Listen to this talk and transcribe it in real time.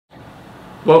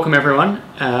Welcome everyone.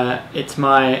 It's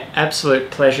my absolute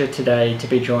pleasure today to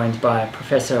be joined by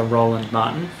Professor Roland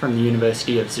Martin from the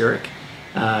University of Zurich.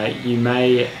 You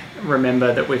may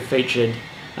remember that we've featured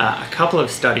a couple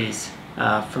of studies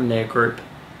from their group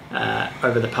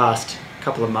over the past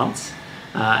couple of months.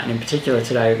 And in particular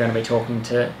today we're going to be talking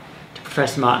to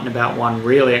Professor Martin about one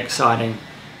really exciting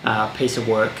piece of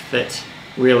work that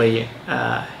really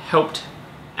helped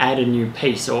add a new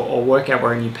piece or work out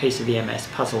where a new piece of the MS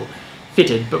puzzle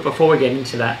fitted. But before we get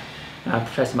into that,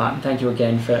 Professor Martin, thank you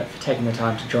again for taking the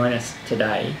time to join us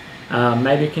today.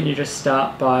 Maybe can you just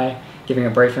start by giving a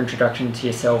brief introduction to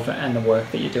yourself and the work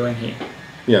that you're doing here?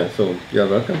 Yeah, so you're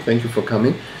welcome. Thank you for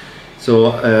coming.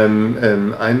 So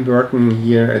I'm working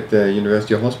here at the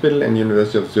University Hospital and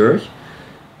University of Zurich,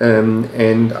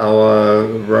 and our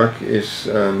work is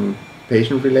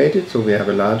patient related. So we have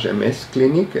a large MS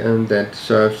clinic that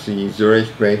serves the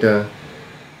Zurich greater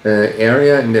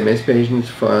area and MS patients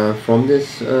from this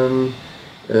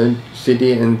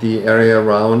city and the area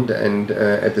around, and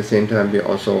at the same time we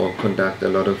also conduct a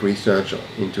lot of research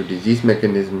into disease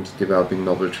mechanisms, developing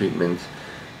novel treatments.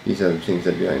 These are the things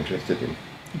that we are interested in.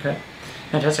 Okay,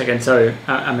 fantastic. And so,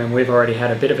 I mean, we've already had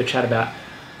a bit of a chat about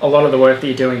a lot of the work that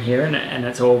you're doing here, and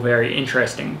it's all very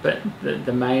interesting, but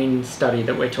the main study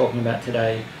that we're talking about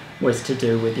today was to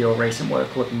do with your recent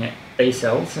work looking at B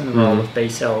cells and the role of B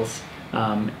cells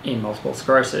in multiple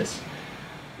sclerosis.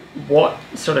 What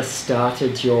sort of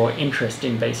started your interest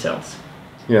in B cells?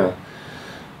 Yeah,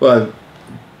 well,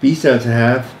 B cells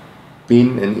have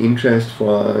been an interest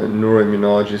for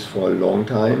neuroimmunologists for a long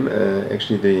time.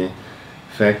 Actually, the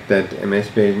fact that MS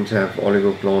patients have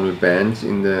oligoclonal bands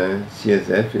in the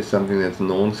CSF is something that's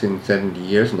known since 70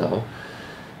 years now.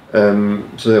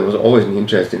 So there was always an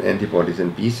interest in antibodies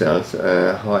and B cells.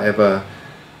 However,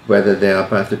 whether they are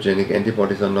pathogenic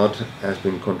antibodies or not has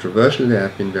been controversial. There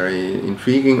have been very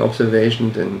intriguing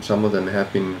observations, and some of them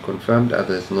have been confirmed,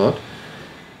 others not.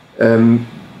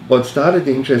 What started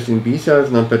the interest in B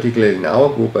cells, not particularly in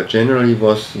our group, but generally,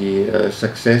 was the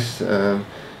success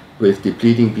with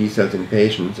depleting B cells in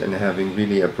patients and having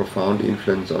really a profound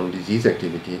influence on disease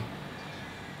activity.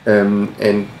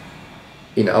 And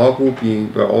in our group, we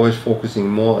were always focusing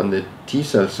more on the T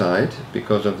cell side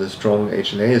because of the strong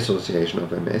HLA association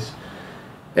of MS.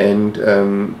 And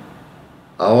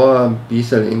our B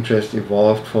cell interest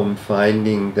evolved from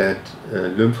finding that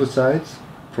lymphocytes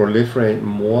proliferate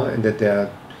more and that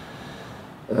there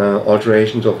are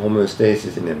alterations of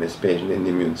homeostasis in MS patients in the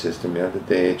immune system, that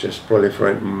they just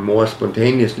proliferate more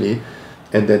spontaneously,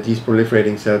 and that these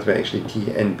proliferating cells were actually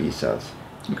T and B cells.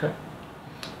 Okay.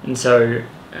 And so,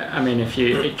 I mean, if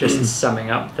you just summing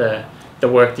up the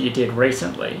work that you did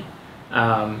recently,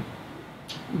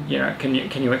 you know, can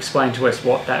you explain to us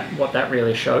what that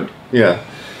really showed? Yeah.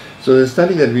 So the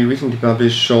study that we recently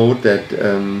published showed that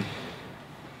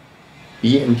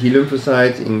B and T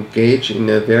lymphocytes engage in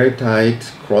a very tight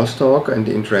crosstalk and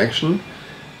interaction,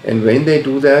 and when they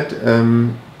do that,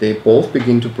 they both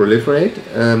begin to proliferate,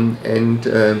 and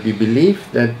we believe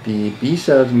that the B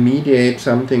cells mediate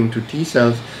something to T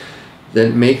cells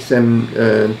that makes them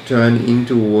turn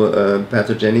into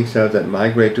pathogenic cells that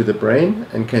migrate to the brain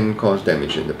and can cause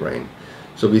damage in the brain.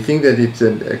 So we think that it's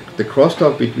the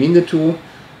crosstalk between the two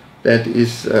that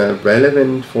is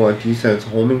relevant for T cells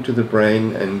homing to the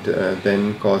brain and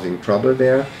then causing trouble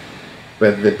there.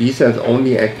 Whether the B cells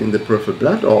only act in the peripheral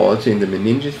blood or also in the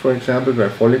meninges, for example, where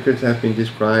follicles have been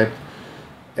described,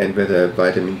 and whether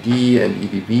vitamin D and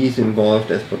EBV is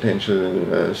involved as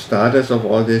potential starters of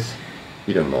all this,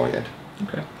 we don't know yet.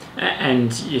 Okay.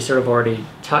 And you sort of already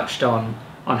touched on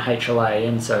HLA,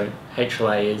 and so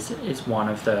HLA is one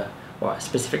of the, well, a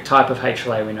specific type of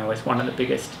HLA we know is one of the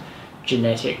biggest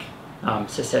genetic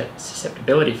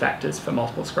susceptibility factors for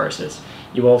multiple sclerosis.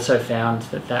 You also found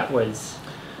that was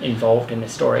involved in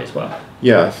this story as well.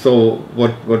 Yeah, so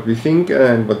what we think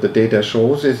and what the data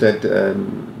shows is that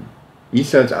B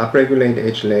cells upregulate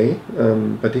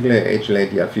HLA, particularly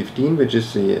HLA-DR15, which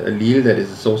is the allele that is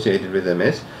associated with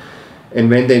MS. And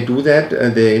when they do that,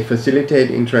 they facilitate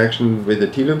interaction with the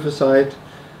T lymphocyte,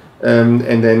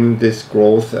 and then this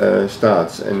growth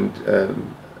starts. And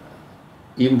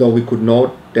even though we could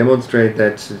not demonstrate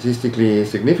that statistically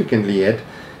significantly yet,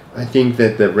 I think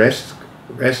that the rest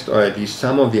or at least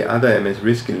some of the other MS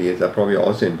risk alleles are probably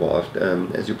also involved.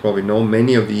 As you probably know,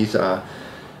 many of these are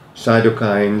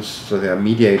cytokines, so they are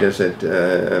mediators that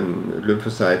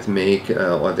lymphocytes make,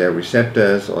 or they're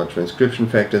receptors or transcription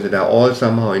factors that are all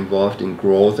somehow involved in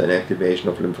growth and activation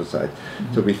of lymphocytes.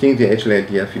 So we think the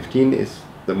HLA-DR15 is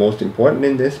the most important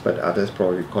in this, but others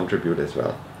probably contribute as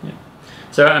well. Yeah.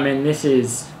 So, I mean, this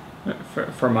is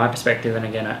from my perspective, and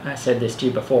again, I said this to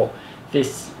you before,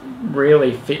 this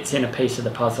really fits in a piece of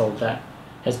the puzzle that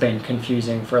has been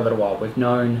confusing for a little while. We've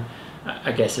known,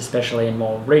 I guess, especially in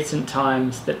more recent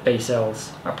times, that B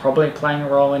cells are probably playing a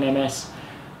role in MS,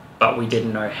 but we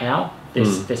didn't know how.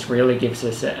 This really gives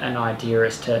us an idea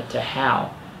as to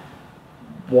how.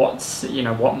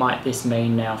 What might this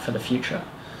mean now for the future?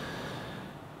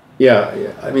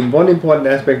 Yeah, I mean, one important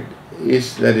aspect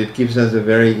is that it gives us a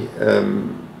very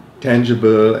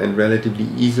tangible and relatively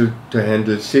easy to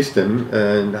handle system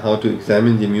and how to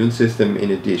examine the immune system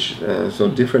in a dish. So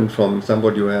different from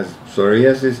somebody who has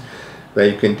psoriasis, where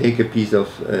you can take a piece of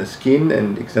skin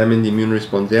and examine the immune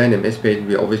response there. In MS patient,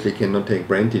 we obviously cannot take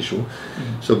brain tissue.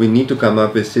 So we need to come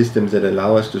up with systems that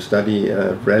allow us to study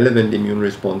relevant immune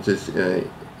responses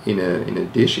in a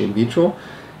dish in vitro.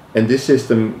 And this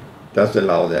system does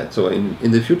allow that. So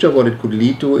in the future, what it could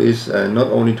lead to is not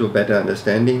only to a better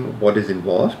understanding what is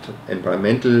involved,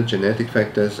 environmental, genetic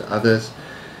factors, others,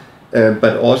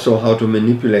 but also how to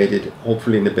manipulate it,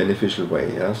 hopefully in a beneficial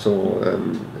way. Yeah? So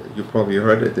you probably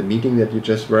heard at the meeting that you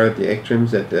just were at, the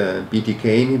ACTRIMS, that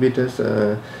BTK inhibitors,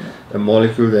 a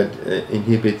molecule that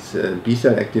inhibits B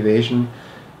cell activation,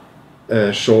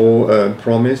 show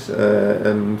promise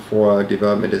for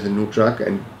development as a new drug.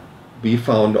 And we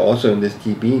found also in this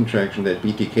TB interaction that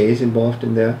BTK is involved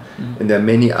in there, and there are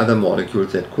many other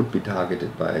molecules that could be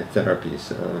targeted by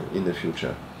therapies in the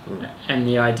future. And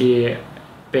the idea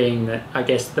being that, I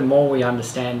guess, the more we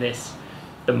understand this,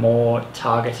 the more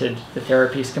targeted the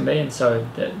therapies can be, and so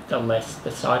the less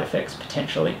the side effects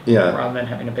potentially, rather than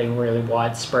having to be really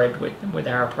widespread with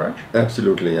our approach.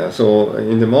 Absolutely, yeah. So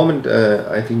in the moment,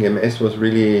 I think MS was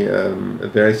really a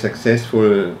very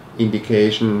successful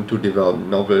indication to develop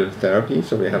novel therapies.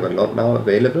 So we have a lot now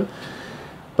available,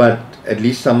 but at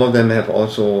least some of them have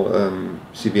also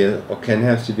severe or can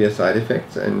have severe side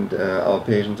effects, and our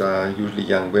patients are usually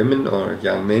young women or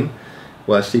young men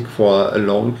who are sick for a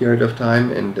long period of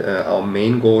time, and our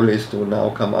main goal is to now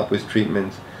come up with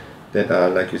treatments that are,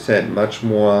 like you said, much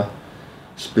more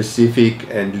specific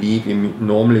and leave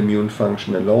normal immune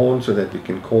function alone, so that we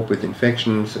can cope with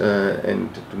infections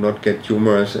and do not get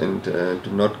tumors and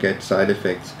do not get side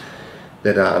effects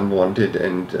that are unwanted.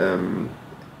 And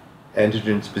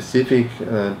antigen-specific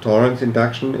tolerance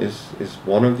induction is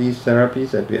one of these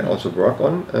therapies that we also work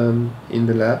on in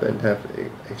the lab and have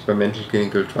experimental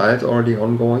clinical trials already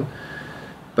ongoing.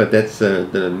 But that's the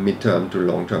midterm to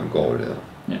long-term goal.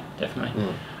 Yeah,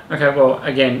 definitely. Okay, well,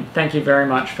 again, thank you very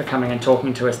much for coming and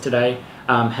talking to us today.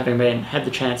 Having had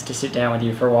the chance to sit down with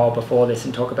you for a while before this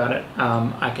and talk about it,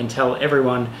 I can tell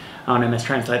everyone on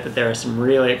MStranslate that there is some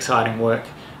really exciting work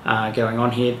going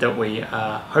on here that we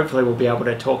hopefully will be able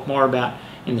to talk more about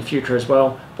in the future as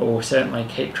well, but we'll certainly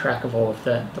keep track of all of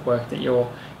the work that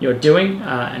you're doing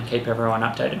and keep everyone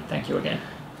updated. Thank you again.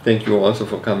 Thank you also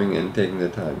for coming and taking the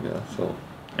time. Yeah, so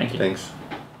thank you. Thanks.